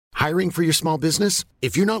Hiring for your small business?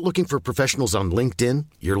 If you're not looking for professionals on LinkedIn,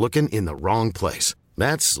 you're looking in the wrong place.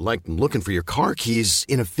 That's like looking for your car keys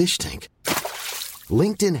in a fish tank.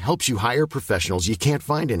 LinkedIn helps you hire professionals you can't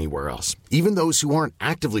find anywhere else, even those who aren't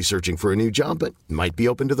actively searching for a new job but might be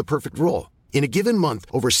open to the perfect role. In a given month,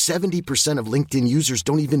 over 70% of LinkedIn users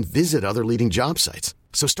don't even visit other leading job sites.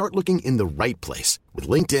 So start looking in the right place. With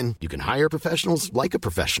LinkedIn, you can hire professionals like a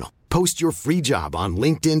professional. Post your free job on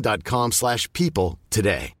linkedin.com/people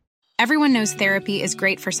today. Everyone knows therapy is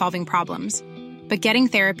great for solving problems, but getting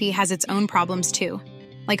therapy has its own problems too,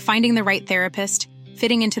 like finding the right therapist,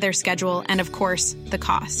 fitting into their schedule, and of course, the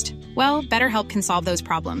cost. Well, BetterHelp can solve those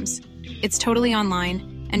problems. It's totally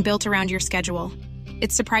online and built around your schedule.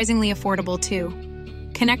 It's surprisingly affordable, too.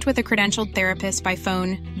 Connect with a credentialed therapist by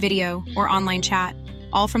phone, video, or online chat,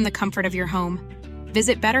 all from the comfort of your home.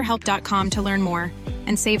 Visit BetterHelp.com to learn more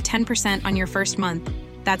and save 10% on your first month.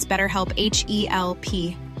 That's BetterHelp,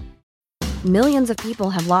 H-E-L-P. Millions of people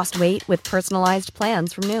have lost weight with personalized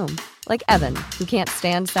plans from Noom. Like Evan, who can't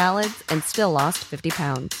stand salads and still lost 50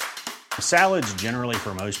 pounds. Salads generally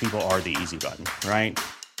for most people are the easy button, right?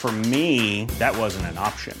 For me, that wasn't an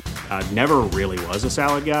option. I never really was a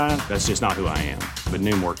salad guy. That's just not who I am. But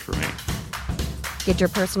Noom worked for me. Get your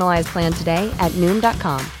personalized plan today at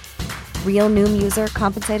Noom.com. Real Noom user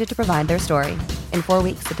compensated to provide their story. In 4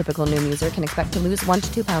 weeks, the typical Noom user can expect to lose 1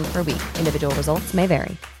 to 2 pounds per week. Individual results may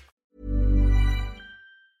vary.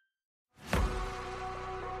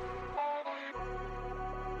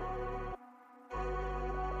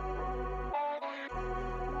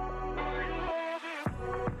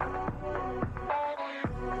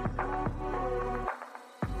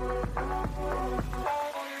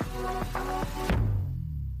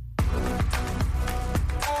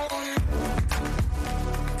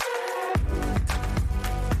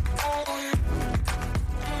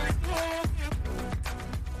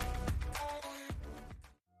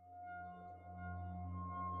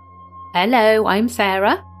 Hello, I'm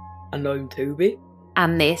Sarah. And I'm Toby.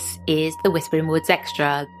 And this is the Whispering Woods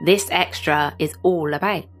Extra. This extra is all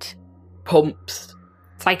about... Pomps.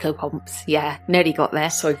 Psychopomps, yeah, nearly got there.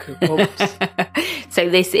 Psychopomps. So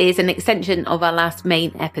this is an extension of our last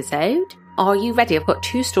main episode. Are you ready? I've got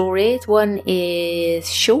 2 stories. One is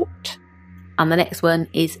short and the next one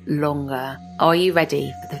is longer. Are you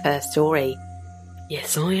ready for the first story?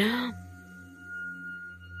 Yes, I am.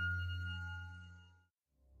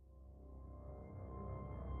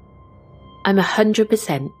 I'm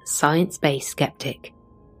 100% science-based skeptic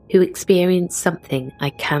who experienced something I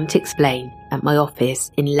can't explain at my office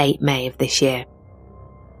in late May of this year.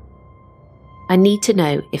 I need to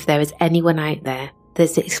know if there is anyone out there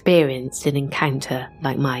that's experienced an encounter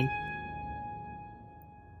like mine.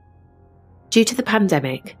 Due to the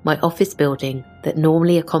pandemic, my office building that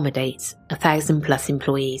normally accommodates 1,000+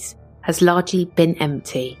 employees has largely been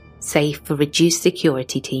empty, save for reduced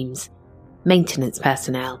security teams, maintenance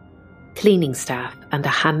personnel, cleaning staff and a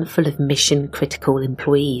handful of mission-critical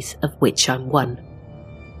employees, of which I'm one.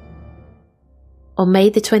 On May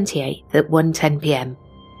the 28th at 1:10 p.m,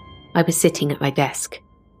 I was sitting at my desk,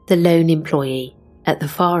 the lone employee at the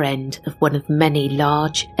far end of one of many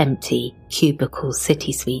large, empty cubicle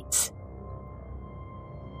city suites.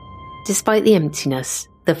 Despite the emptiness,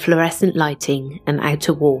 the fluorescent lighting and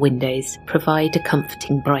outer wall windows provide a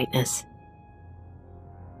comforting brightness.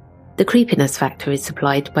 The creepiness factor is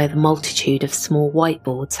supplied by the multitude of small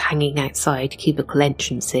whiteboards hanging outside cubicle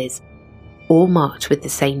entrances, all marked with the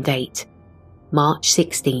same date, March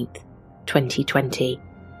 16th, 2020,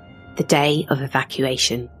 the day of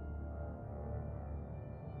evacuation.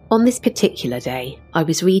 On this particular day, I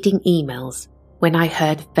was reading emails when I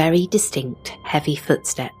heard very distinct, heavy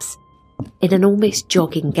footsteps in an almost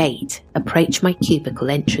jogging gait approach my cubicle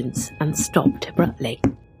entrance and stopped abruptly.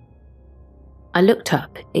 I looked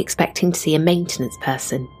up, expecting to see a maintenance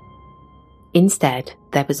person. Instead,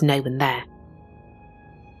 there was no one there.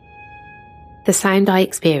 The sound I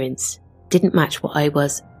experienced didn't match what I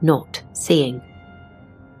was not seeing.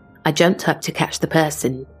 I jumped up to catch the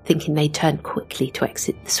person, thinking they turned quickly to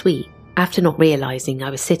exit the suite, after not realising I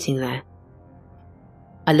was sitting there.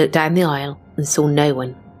 I looked down the aisle and saw no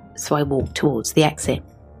one, so I walked towards the exit.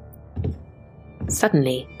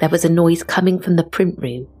 Suddenly, there was a noise coming from the print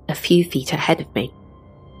room a few feet ahead of me.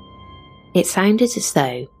 It sounded as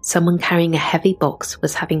though someone carrying a heavy box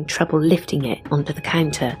was having trouble lifting it onto the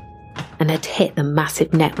counter and had hit the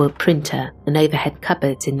massive network printer and overhead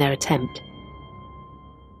cupboards in their attempt.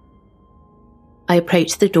 I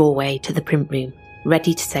approached the doorway to the print room,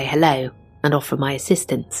 ready to say hello and offer my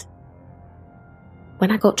assistance.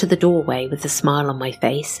 When I got to the doorway with a smile on my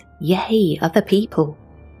face, yay, other people,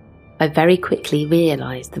 I very quickly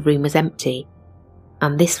realised the room was empty,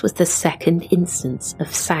 and this was the second instance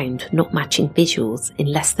of sound not matching visuals in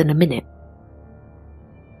less than a minute.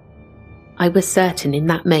 I was certain in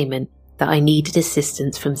that moment that I needed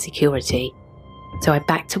assistance from security, so I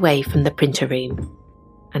backed away from the printer room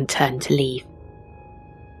and turned to leave.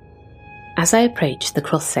 As I approached the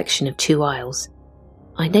cross-section of 2 aisles,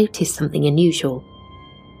 I noticed something unusual.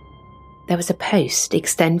 There was a post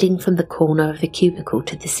extending from the corner of the cubicle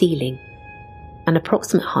to the ceiling, an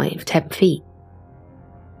approximate height of 10 feet.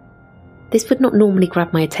 This would not normally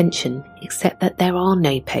grab my attention, except that there are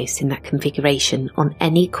no posts in that configuration on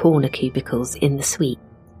any corner cubicles in the suite.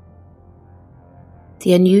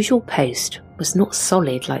 The unusual post was not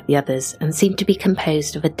solid like the others and seemed to be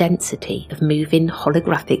composed of a density of moving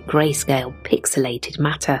holographic grayscale pixelated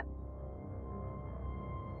matter.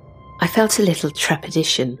 I felt a little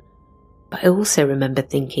trepidation, but I also remembered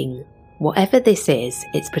thinking, whatever this is,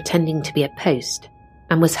 it's pretending to be a post,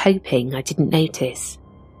 and was hoping I didn't notice.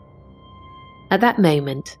 At that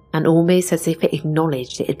moment, and almost as if it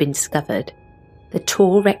acknowledged it had been discovered, the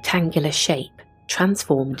tall rectangular shape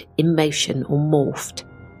transformed in motion or morphed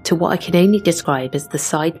to what I can only describe as the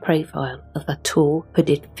side profile of a tall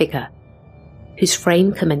hooded figure, whose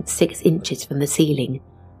frame commenced 6 inches from the ceiling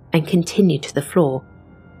and continued to the floor,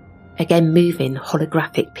 again moving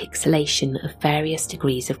holographic pixelation of various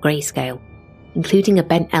degrees of grayscale, including a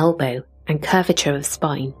bent elbow and curvature of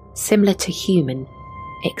spine similar to human,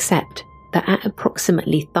 except that at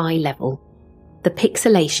approximately thigh level, the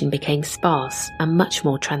pixelation became sparse and much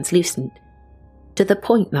more translucent, to the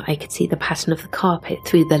point that I could see the pattern of the carpet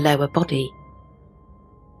through the lower body.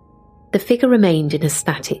 The figure remained in a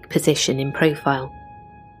static position in profile.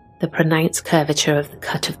 The pronounced curvature of the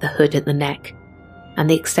cut of the hood at the neck, and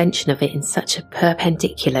the extension of it in such a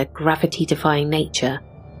perpendicular, gravity-defying nature,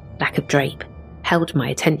 lack of drape, held my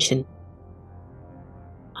attention.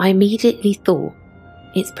 I immediately thought,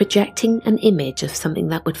 it's projecting an image of something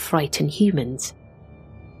that would frighten humans.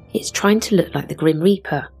 It's trying to look like the Grim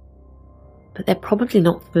Reaper. But they're probably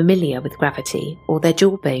not familiar with gravity, or their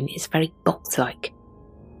jawbone is very box-like.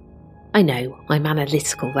 I know, I'm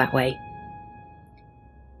analytical that way.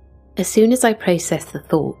 As soon as I processed the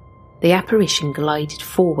thought, the apparition glided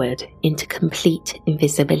forward into complete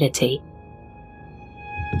invisibility.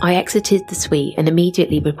 I exited the suite and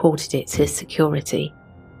immediately reported it to security.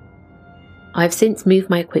 I have since moved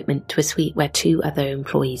my equipment to a suite where 2 other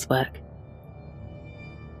employees work.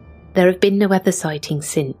 There have been no other sightings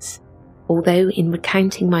since, although in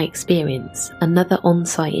recounting my experience, another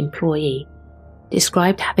on-site employee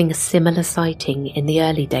described having a similar sighting in the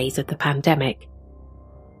early days of the pandemic.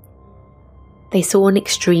 They saw an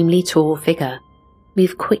extremely tall figure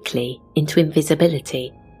move quickly into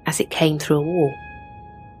invisibility as it came through a wall,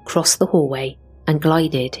 crossed the hallway and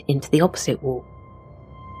glided into the opposite wall.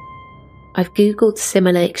 I've googled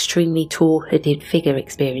similar extremely tall hooded figure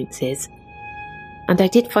experiences, and I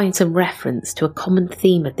did find some reference to a common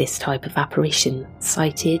theme of this type of apparition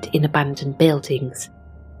sighted in abandoned buildings,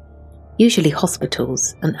 usually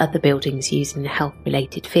hospitals and other buildings used in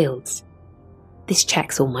health-related fields. This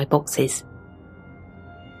checks all my boxes.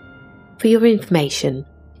 For your information,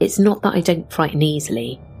 it's not that I don't frighten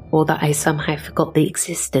easily, or that I somehow forgot the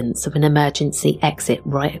existence of an emergency exit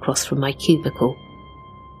right across from my cubicle.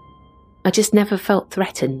 I just never felt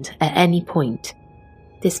threatened at any point,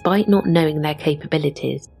 despite not knowing their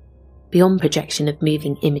capabilities, beyond projection of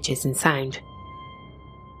moving images and sound.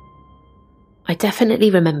 I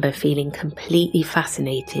definitely remember feeling completely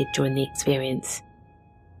fascinated during the experience.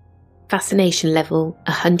 Fascination level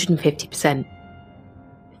 150%,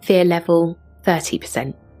 fear level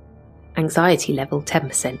 30%, anxiety level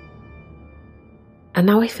 10%. And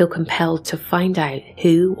now I feel compelled to find out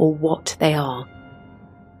who or what they are,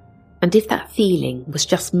 and if that feeling was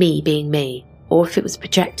just me being me, or if it was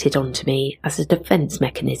projected onto me as a defence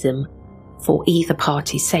mechanism for either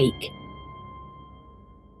party's sake.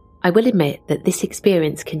 I will admit that this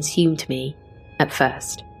experience consumed me at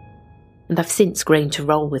first, and I've since grown to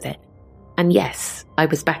roll with it, and yes, I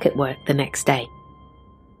was back at work the next day.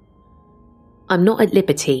 I'm not at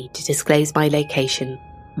liberty to disclose my location,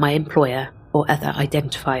 my employer, or other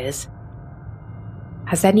identifiers.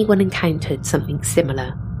 Has anyone encountered something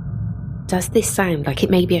similar? Does this sound like it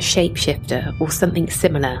may be a shapeshifter or something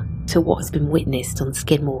similar to what has been witnessed on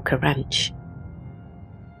Skinwalker Ranch?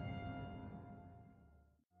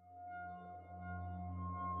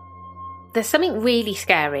 There's something really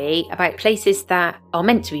scary about places that are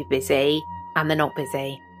meant to be busy and they're not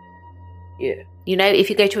busy. Yeah. You know, if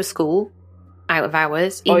you go to a school, out of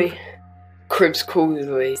hours... Cribs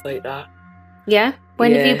Causeway like that. Yeah?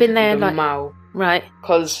 When have you been there? The like Mall. Right.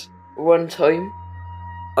 Because one time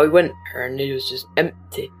I went there and it was just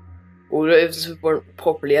empty. Well, it weren't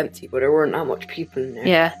properly empty, but there weren't that much people in there.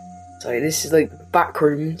 Yeah. So this is like the back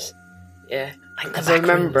rooms. Yeah. Like the Because I back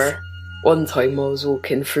remember rooms. one time I was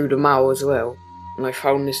walking through the mall as well, and I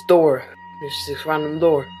found this door. There's this random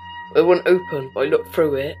door. It wouldn't open, but I looked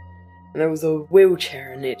through it, and there was a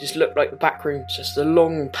wheelchair, and it just looked like the back rooms, just a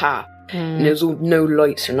long path. And there was all no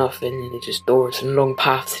lights or nothing, and it just doors and a long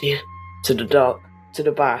path to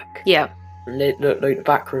the back. Yeah. And it looked like the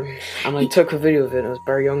back room. And I took a video of it, and I was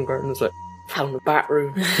very younger, and I was like, found the back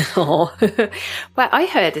room. Oh. Well, I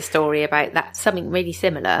heard a story about that, something really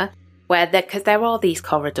similar, where because there are these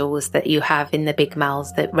corridors that you have in the big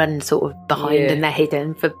malls that run sort of behind and they're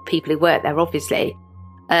hidden for people who work there, obviously.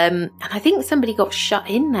 And I think somebody got shut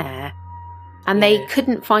in there and they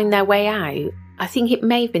couldn't find their way out. I think it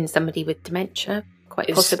may have been somebody with dementia,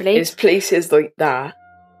 possibly. It's places like that.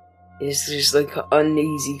 It's just like an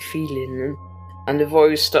uneasy feeling. And if I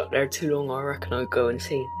was stuck there too long, I reckon I'd go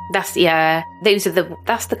insane. That's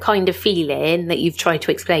that's the kind of feeling that you've tried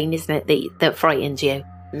to explain, isn't it? That frightens you.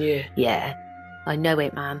 Yeah. Yeah. I know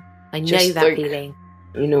it, man. I know Just that like, feeling.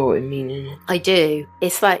 You know what I mean, innit? I do.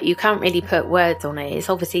 It's like you can't really put words on it. It's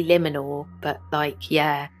obviously liminal, but like,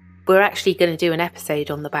 yeah. We're actually going to do an episode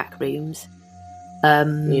on the back rooms.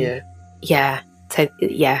 Yeah. Yeah. So,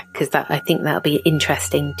 yeah, because I think that'll be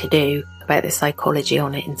interesting to do about the psychology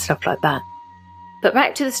on it and stuff like that. But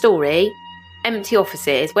back to the story. Empty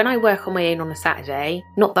offices. When I work on my own on a Saturday,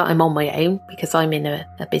 not that I'm on my own because I'm in a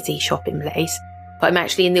busy shopping place, but I'm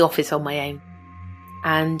actually in the office on my own.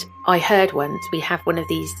 And I heard once we have one of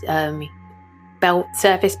these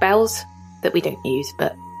service bells that we don't use,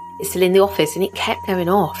 but it's still in the office, and it kept going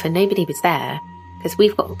off and nobody was there because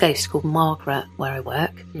we've got a ghost called Margaret where I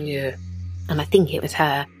work. Yeah. And I think it was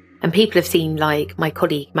her. And people have seen, like, my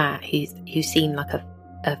colleague Matt, who's seen like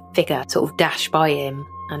a figure sort of dash by him,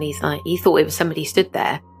 and he thought it was somebody stood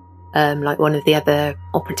there, like one of the other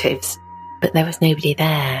operatives, but there was nobody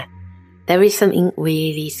there. There is something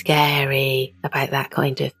really scary about that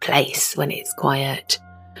kind of place when it's quiet.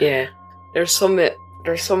 Yeah. There's something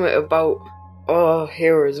about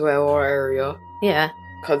here as well, our area. Yeah.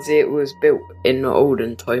 Because it was built in the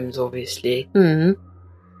olden times, obviously. Mm.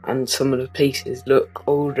 And some of the places look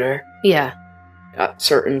older. Yeah. At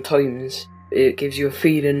certain times. It gives you a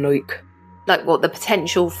feeling like... Like what, the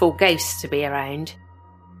potential for ghosts to be around?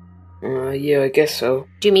 Yeah, I guess so.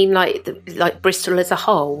 Do you mean like Bristol as a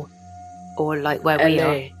whole? Or like where we LA.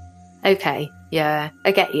 are? Okay, yeah,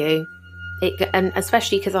 I get you. And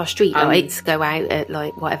especially because our street lights go out at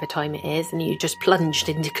like whatever time it is, and you just plunged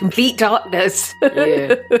into complete darkness.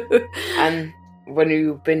 Yeah. And when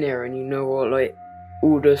you've been there and you know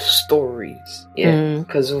all the stories, yeah,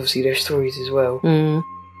 because obviously there's stories as well. Mm.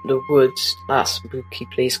 The woods, that's a spooky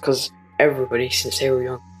place, because everybody since they were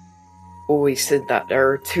young always said that there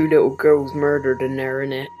are 2 little girls murdered in there,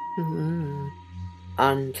 innit? Mm.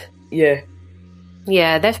 And yeah.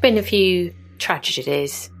 Yeah, there's been a few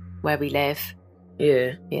tragedies where we live.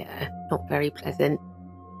 Yeah. Yeah, not very pleasant.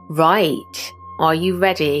 Right, are you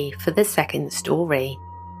ready for the second story?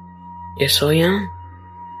 Yes, I am.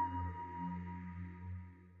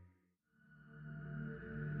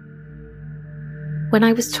 When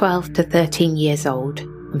I was 12 to 13 years old,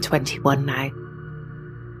 I'm 21 now,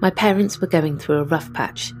 my parents were going through a rough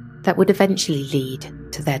patch that would eventually lead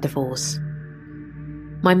to their divorce.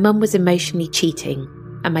 My mum was emotionally cheating,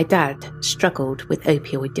 and my dad struggled with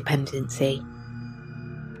opioid dependency.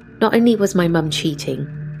 Not only was my mum cheating,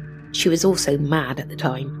 she was also mad at the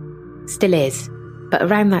time. Still is, but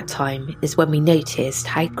around that time is when we noticed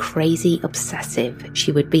how crazy obsessive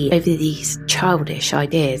she would be over these childish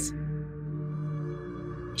ideas.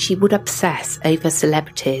 She would obsess over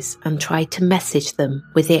celebrities and try to message them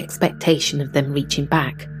with the expectation of them reaching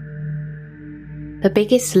back. Her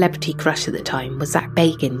biggest celebrity crush at the time was Zach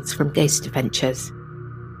Bagans from Ghost Adventures.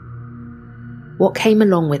 What came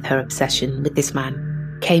along with her obsession with this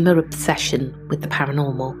man came her obsession with the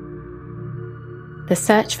paranormal. The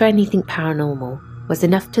search for anything paranormal was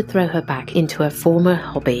enough to throw her back into her former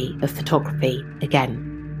hobby of photography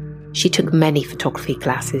again. She took many photography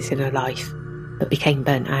classes in her life, but became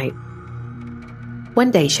burnt out.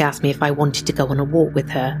 One day she asked me if I wanted to go on a walk with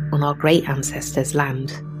her on our great ancestors'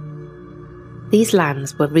 land. These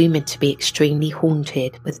lands were rumoured to be extremely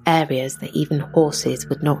haunted, with areas that even horses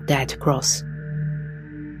would not dare to cross.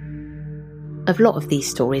 A lot of these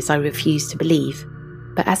stories I refused to believe,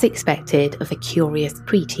 but as expected of a curious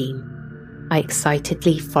preteen, I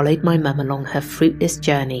excitedly followed my mum along her fruitless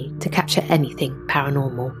journey to capture anything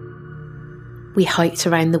paranormal. We hiked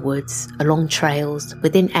around the woods, along trails,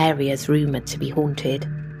 within areas rumoured to be haunted.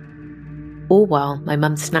 All while my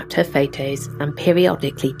mum snapped her photos and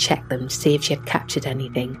periodically checked them to see if she had captured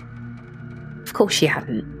anything. Of course she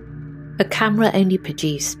hadn't. Her camera only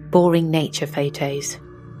produced boring nature photos.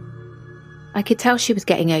 I could tell she was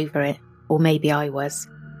getting over it, or maybe I was,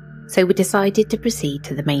 so we decided to proceed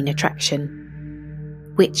to the main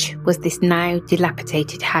attraction, which was this now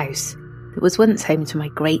dilapidated house that was once home to my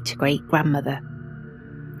great-great-grandmother.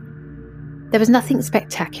 There was nothing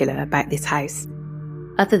spectacular about this house,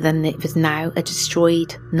 other than it was now a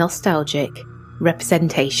destroyed, nostalgic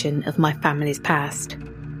representation of my family's past.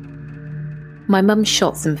 My mum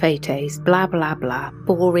shot some photos, blah blah blah,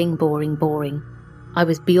 boring, boring, boring. I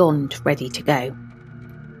was beyond ready to go.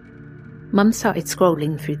 Mum started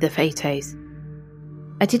scrolling through the photos.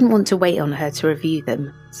 I didn't want to wait on her to review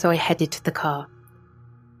them, so I headed to the car.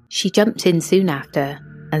 She jumped in soon after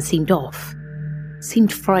and seemed off,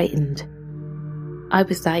 seemed frightened. I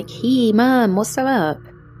was like, "Hey, Mum, what's up?"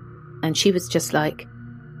 And she was just like,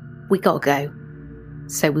 "We gotta go."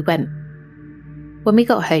 So we went. When we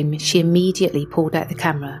got home, she immediately pulled out the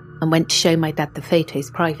camera and went to show my dad the photos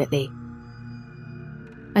privately.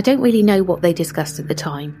 I don't really know what they discussed at the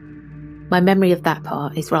time. My memory of that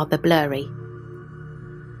part is rather blurry.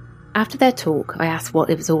 After their talk, I asked what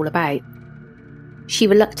it was all about. She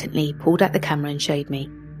reluctantly pulled out the camera and showed me.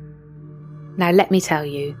 Now let me tell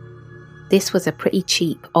you, this was a pretty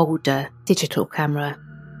cheap, older, digital camera.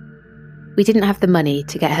 We didn't have the money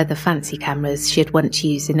to get her the fancy cameras she had once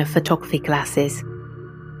used in her photography classes.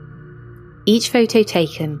 Each photo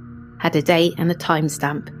taken had a date and a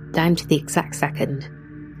timestamp down to the exact second.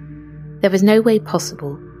 There was no way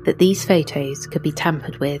possible that these photos could be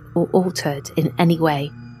tampered with or altered in any way.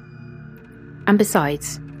 And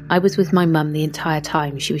besides, I was with my mum the entire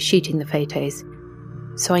time she was shooting the photos,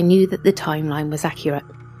 so I knew that the timeline was accurate.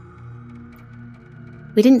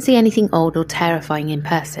 We didn't see anything odd or terrifying in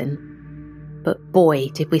person, but boy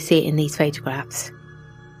did we see it in these photographs.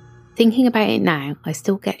 Thinking about it now, I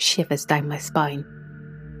still get shivers down my spine.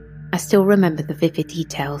 I still remember the vivid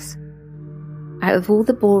details. Out of all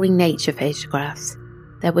the boring nature photographs,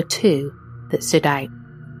 there were two that stood out,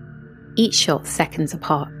 each shot seconds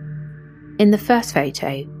apart. In the first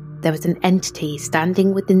photo, there was an entity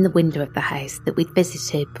standing within the window of the house that we'd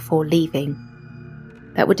visited before leaving.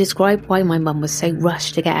 That would describe why my mum was so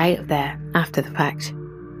rushed to get out of there after the fact.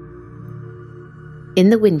 In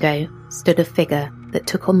the window stood a figure that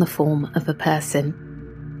took on the form of a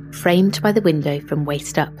person, framed by the window from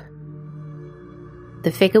waist up.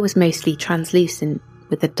 The figure was mostly translucent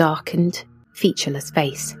with a darkened, featureless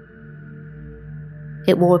face.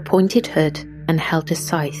 It wore a pointed hood and held a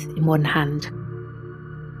scythe in one hand.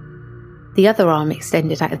 The other arm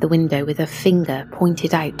extended out of the window with a finger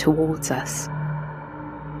pointed out towards us.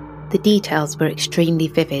 The details were extremely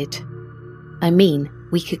vivid. I mean,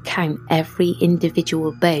 we could count every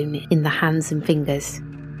individual bone in the hands and fingers.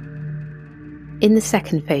 In the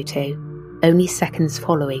second photo, only seconds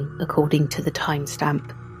following according to the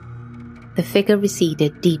timestamp, the figure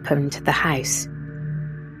receded deeper into the house,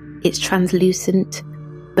 its translucent,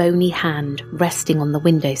 bony hand resting on the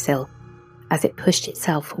windowsill as it pushed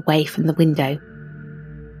itself away from the window.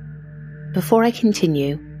 Before I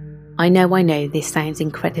continue, I know this sounds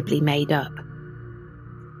incredibly made up.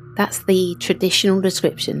 That's the traditional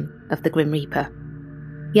description of the Grim Reaper.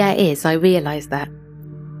 Yeah, it is, I realise that.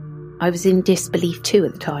 I was in disbelief too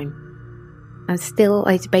at the time. And still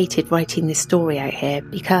I debated writing this story out here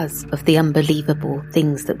because of the unbelievable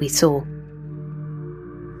things that we saw.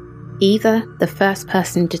 Either the first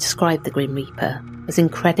person to describe the Grim Reaper was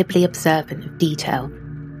incredibly observant of detail,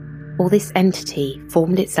 or this entity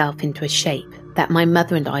formed itself into a shape that my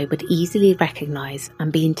mother and I would easily recognise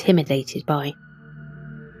and be intimidated by.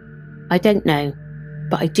 I don't know,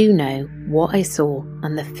 but I do know what I saw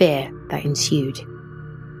and the fear that ensued.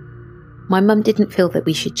 My mum didn't feel that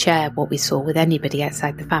we should share what we saw with anybody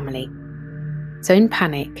outside the family, so in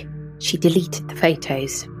panic, she deleted the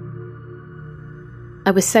photos.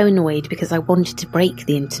 I was so annoyed because I wanted to break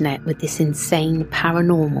the internet with this insane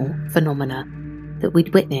paranormal phenomena that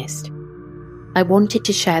we'd witnessed. I wanted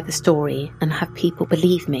to share the story and have people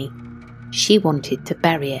believe me. She wanted to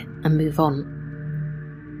bury it and move on.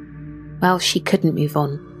 Well, she couldn't move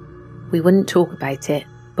on. We wouldn't talk about it,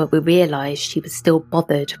 but we realised she was still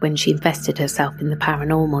bothered when she invested herself in the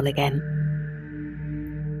paranormal again.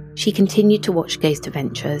 She continued to watch Ghost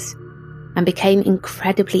Adventures and became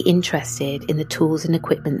incredibly interested in the tools and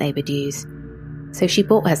equipment they would use, so she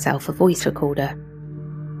bought herself a voice recorder.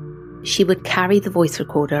 She would carry the voice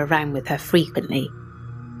recorder around with her frequently.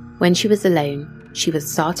 When she was alone, she would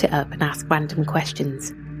start it up and ask random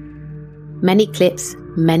questions. Many clips,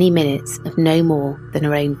 many minutes of no more than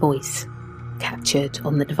her own voice. captured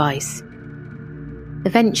on the device.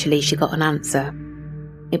 Eventually she got an answer.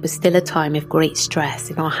 It was still a time of great stress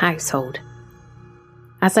in our household.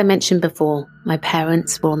 As I mentioned before, my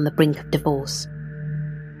parents were on the brink of divorce.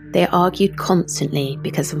 They argued constantly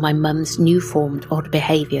because of my mum's new-formed odd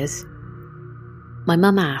behaviours. My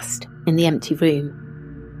mum asked, in the empty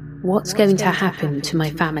room, what's going to happen to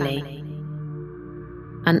my family?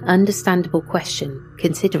 An understandable question,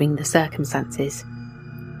 considering the circumstances.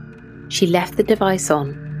 She left the device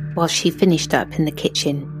on while she finished up in the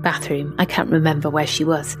kitchen, bathroom. I can't remember where she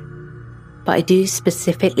was, but I do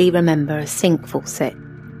specifically remember a sink faucet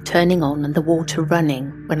turning on and the water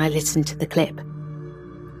running when I listened to the clip.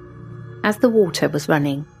 As the water was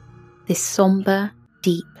running, this sombre,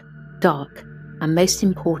 deep, dark, and most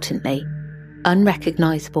importantly,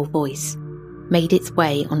 unrecognisable voice made its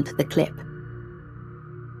way onto the clip.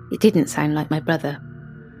 It didn't sound like my brother.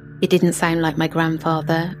 It didn't sound like my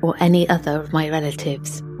grandfather or any other of my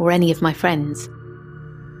relatives or any of my friends.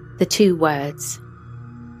 The two words,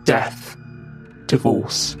 death,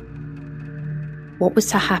 divorce. What was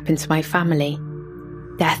to happen to my family?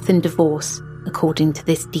 Death and divorce, according to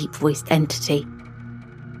this deep-voiced entity.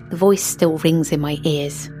 The voice still rings in my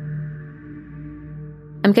ears.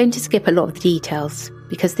 I'm going to skip a lot of the details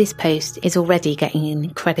because this post is already getting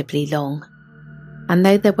incredibly long. And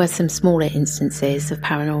though there were some smaller instances of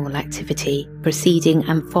paranormal activity preceding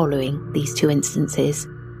and following these two instances,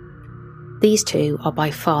 these two are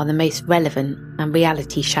by far the most relevant and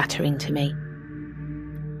reality-shattering to me.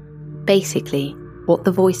 Basically, what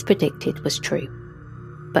the voice predicted was true,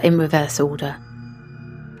 but in reverse order.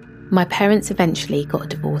 My parents eventually got a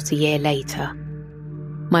divorce a year later.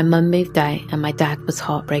 My mum moved out and my dad was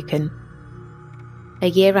heartbroken. A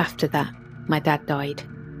year after that, my dad died.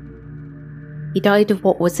 He died of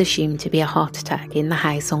what was assumed to be a heart attack in the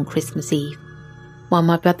house on Christmas Eve, while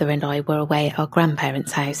my brother and I were away at our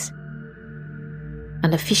grandparents' house.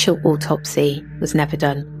 An official autopsy was never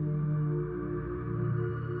done.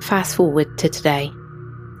 Fast forward to today.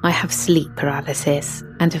 I have sleep paralysis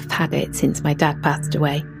and have had it since my dad passed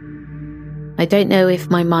away. I don't know if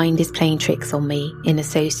my mind is playing tricks on me in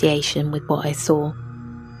association with what I saw,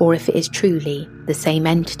 or if it is truly the same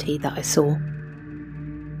entity that I saw.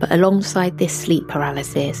 But alongside this sleep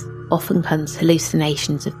paralysis often comes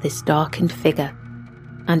hallucinations of this darkened figure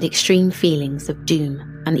and extreme feelings of doom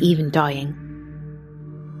and even dying.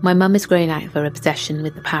 My mum has grown out of her obsession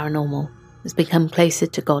with the paranormal, has become closer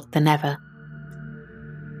to God than ever.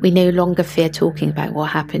 We no longer fear talking about what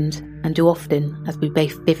happened, and do often, as we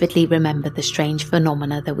both vividly remember the strange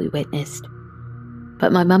phenomena that we witnessed.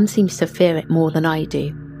 But my mum seems to fear it more than I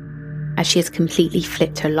do, as she has completely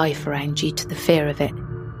flipped her life around due to the fear of it.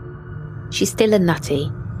 She's still a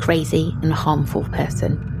nutty, crazy and harmful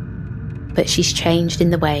person, but she's changed in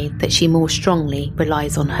the way that she more strongly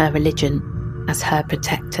relies on her religion as her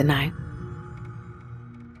protector now.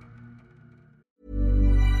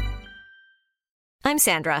 I'm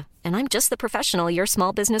Sandra, and I'm just the professional your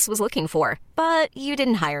small business was looking for. But you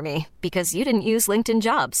didn't hire me because you didn't use LinkedIn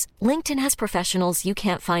Jobs. LinkedIn has professionals you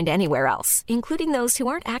can't find anywhere else, including those who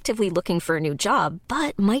aren't actively looking for a new job,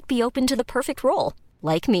 but might be open to the perfect role,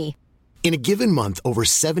 like me. In a given month, over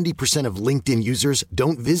 70% of LinkedIn users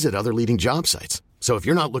don't visit other leading job sites. So if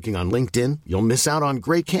you're not looking on LinkedIn, you'll miss out on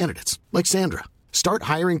great candidates like Sandra. Start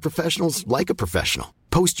hiring professionals like a professional.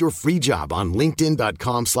 Post your free job on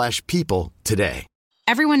linkedin.com/people today.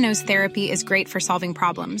 Everyone knows therapy is great for solving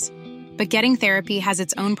problems, but getting therapy has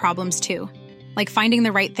its own problems too, like finding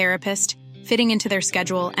the right therapist, fitting into their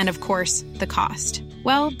schedule, and of course, the cost.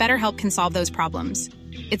 Well, BetterHelp can solve those problems.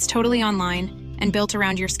 It's totally online and built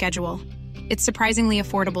around your schedule. It's surprisingly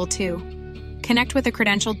affordable too. Connect with a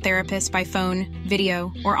credentialed therapist by phone,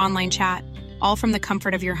 video, or online chat, all from the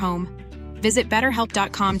comfort of your home. Visit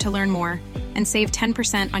BetterHelp.com to learn more and save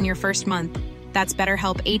 10% on your first month. That's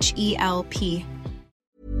BetterHelp, H-E-L-P.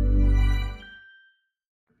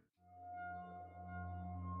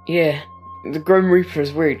 Yeah, the Grim Reaper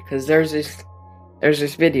is weird because there's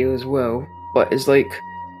this video as well, but it's like,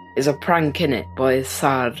 it's a prank in it, but it's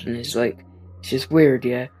sad and it's just weird,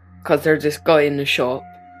 yeah. Because there's this guy in the shop,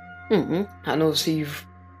 and obviously you've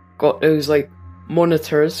got those like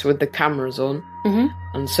monitors with the cameras on,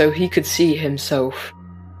 and so he could see himself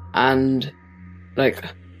and like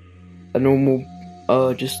a normal,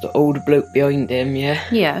 just the old bloke behind him, yeah.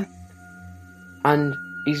 Yeah. And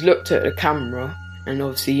he's looked at the camera. And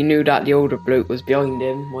obviously he knew that the older bloke was behind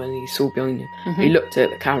him when he saw behind him. He looked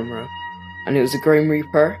at the camera and it was a Grim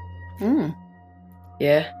Reaper.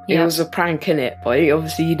 Yeah, it was a prank in it, but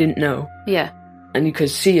obviously he didn't know. Yeah. And you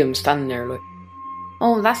could see him standing there like...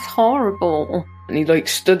 Oh, that's horrible. and he like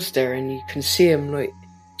stood there, and you can see him like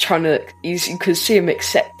trying to. You can see him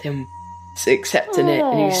accepting it,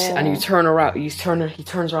 and you turn around. He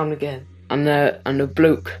turns around again, and the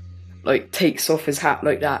bloke like takes off his hat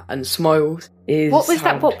like that and smiles. What was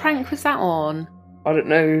that? What prank was that on? I don't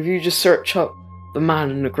know. If you just search up the Man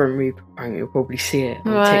in the Grim Reaper prank, you'll probably see it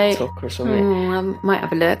on TikTok or something. I might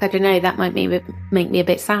have a look. I don't know. That might make me a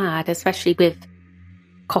bit sad, especially with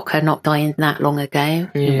Cocker not dying that long ago.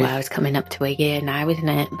 Yeah. Well, it's coming up to a year now, isn't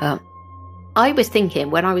it? But I was thinking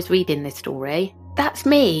when I was reading this story, that's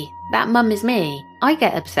me. That mum is me. I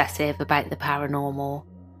get obsessive about the paranormal.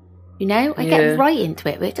 You know, I get right into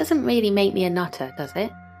it, but it doesn't really make me a nutter, does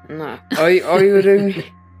it? No,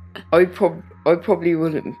 I probably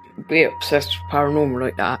wouldn't be obsessed with paranormal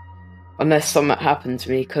like that unless something happened to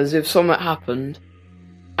me. Because if something happened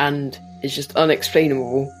and it's just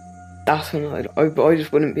unexplainable, that's when I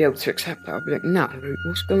just wouldn't be able to accept that. I'd be like, nah,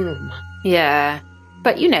 what's going on, man? Yeah,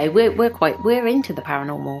 but you know, we're into the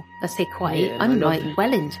paranormal. Let's say quite. Yeah, I'm like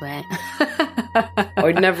well into it.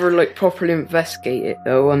 I'd never like properly investigate it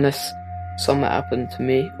though, unless something happened to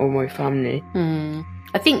me or my family.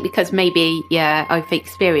 I think because maybe, I've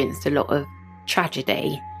experienced a lot of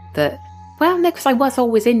tragedy that, well, no, because I was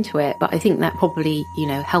always into it, but I think that probably,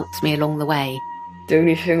 helps me along the way. The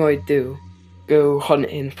only thing I do, go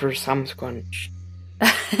hunting for Sam Squanch.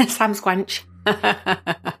 Sam Squanch.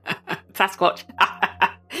 Sasquatch.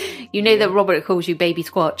 You know that Robert calls you Baby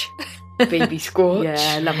Squatch. Baby Squatch.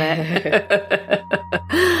 Yeah, I love it.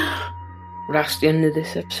 Well, that's the end of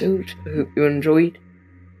this episode. I hope you enjoyed.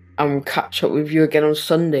 And we'll catch up with you again on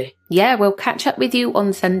Sunday. Yeah, we'll catch up with you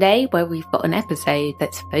on Sunday, where we've got an episode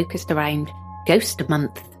that's focused around Ghost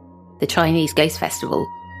Month, the Chinese Ghost Festival.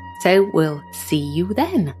 So we'll see you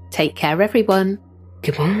then. Take care, everyone.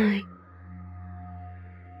 Goodbye.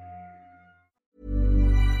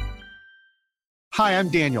 Hi, I'm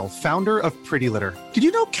Daniel, founder of Pretty Litter. Did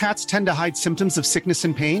you know cats tend to hide symptoms of sickness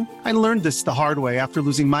and pain? I learned this the hard way after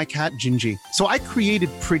losing my cat, Gingy. So I created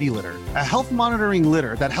Pretty Litter, a health monitoring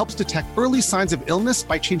litter that helps detect early signs of illness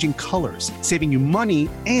by changing colors, saving you money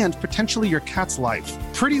and potentially your cat's life.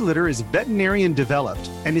 Pretty Litter is veterinarian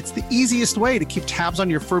developed, and it's the easiest way to keep tabs on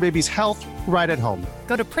your fur baby's health right at home.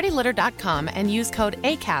 Go to prettylitter.com and use code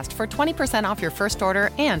ACAST for 20% off your first order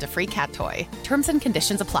and a free cat toy. Terms and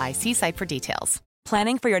conditions apply. See site for details.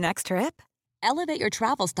 Planning for your next trip? Elevate your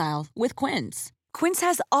travel style with Quince. Quince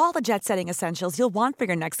has all the jet-setting essentials you'll want for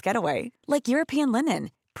your next getaway, like European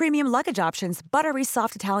linen, premium luggage options, buttery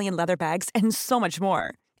soft Italian leather bags, and so much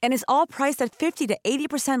more. And is all priced at 50 to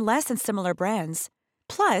 80% less than similar brands.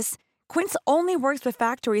 Plus, Quince only works with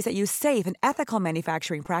factories that use safe and ethical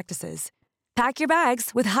manufacturing practices. Pack your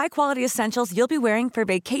bags with high-quality essentials you'll be wearing for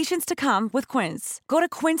vacations to come with Quince. Go to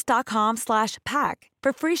quince.com/pack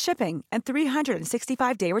for free shipping and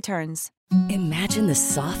 365-day returns. Imagine the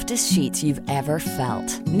softest sheets you've ever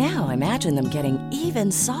felt. Now imagine them getting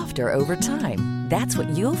even softer over time. That's what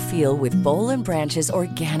you'll feel with Boll & Branch's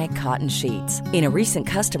organic cotton sheets. In a recent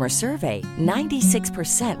customer survey,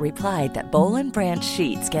 96% replied that Boll & Branch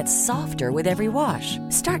sheets get softer with every wash.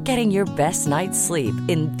 Start getting your best night's sleep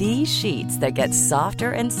in these sheets that get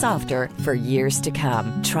softer and softer for years to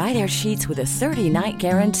come. Try their sheets with a 30-night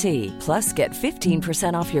guarantee. Plus, get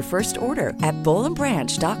 15% off your first order at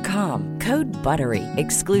bollandbranch.com. Code BUTTERY.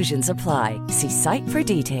 Exclusions apply. See site for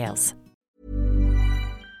details.